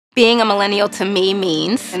Being a millennial to me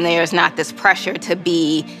means, and there's not this pressure to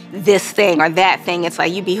be this thing or that thing. It's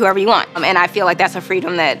like you be whoever you want. And I feel like that's a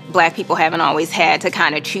freedom that Black people haven't always had, to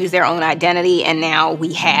kind of choose their own identity, and now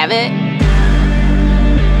we have it.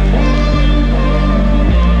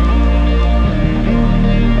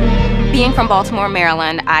 Being from Baltimore,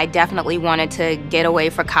 Maryland, I definitely wanted to get away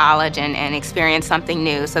for college and experience something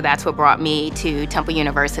new, so that's what brought me to Temple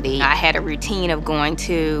University. I had a routine of going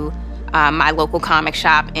to my local comic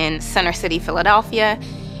shop in Center City, Philadelphia,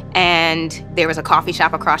 and there was a coffee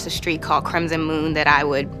shop across the street called Crimson Moon that I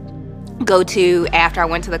would go to after I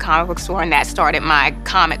went to the comic book store, and that started my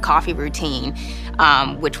comic coffee routine,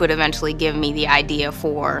 which would eventually give me the idea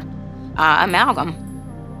for Amalgam.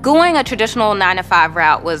 Going a traditional 9-to-5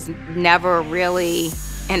 route was never really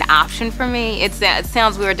an option for me. It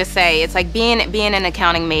sounds weird to say. It's like being an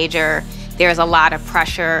accounting major, there's a lot of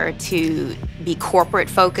pressure to be corporate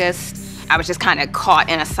focused. I was just kind of caught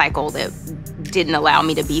in a cycle that didn't allow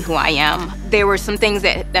me to be who I am. There were some things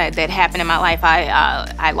that happened in my life.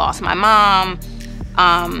 I lost my mom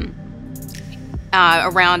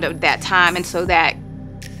around that time, and so that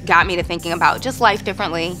got me to thinking about just life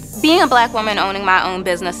differently. Being a Black woman owning my own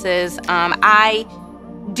businesses, I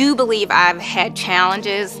do believe I've had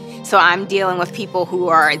challenges. So I'm dealing with people who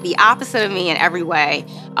are the opposite of me in every way.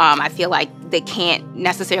 I feel like they can't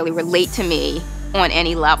necessarily relate to me on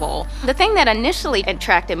any level. The thing that initially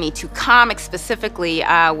attracted me to comics specifically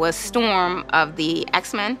was Storm of the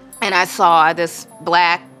X-Men. And I saw this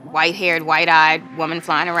Black, white-haired, white-eyed woman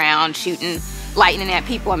flying around, shooting lightning at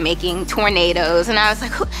people and making tornadoes. And I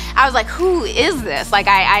was like, who is this? Like,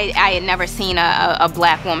 I had never seen a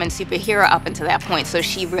Black woman superhero up until that point, so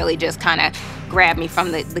she really just kind of grabbed me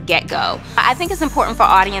from the get-go. I think it's important for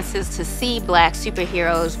audiences to see Black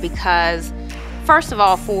superheroes because, first of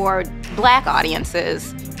all, for Black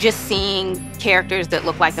audiences, just seeing characters that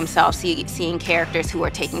look like themselves, seeing characters who are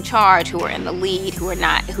taking charge, who are in the lead,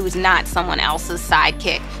 who's not someone else's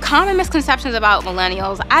sidekick. Common misconceptions about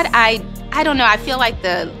millennials, I don't know, I feel like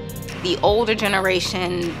the older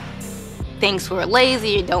generation thinks we're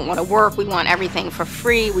lazy, don't want to work, we want everything for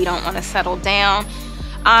free, we don't want to settle down,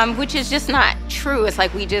 which is just not true. It's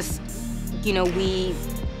like we just,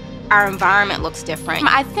 our environment looks different.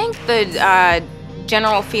 I think the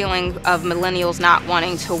general feeling of millennials not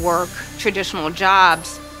wanting to work traditional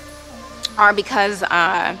jobs are because,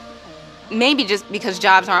 maybe just because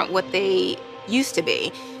jobs aren't what they used to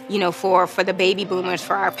be. For the baby boomers,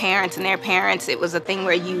 for our parents and their parents, it was a thing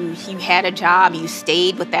where you had a job, you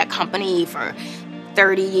stayed with that company for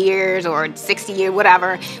 30 years or 60 years,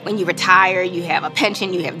 whatever. When you retire, you have a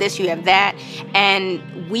pension, you have this, you have that.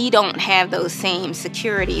 And we don't have those same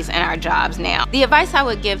securities in our jobs now. The advice I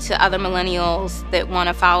would give to other millennials that want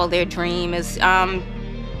to follow their dream is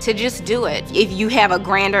to just do it. If you have a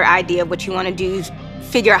grander idea of what you want to do,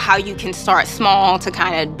 figure out how you can start small to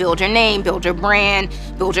kind of build your name, build your brand,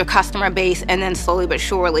 build your customer base, and then slowly but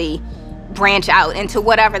surely branch out into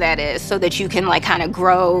whatever that is so that you can kind of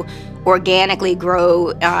organically grow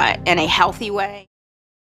in a healthy way.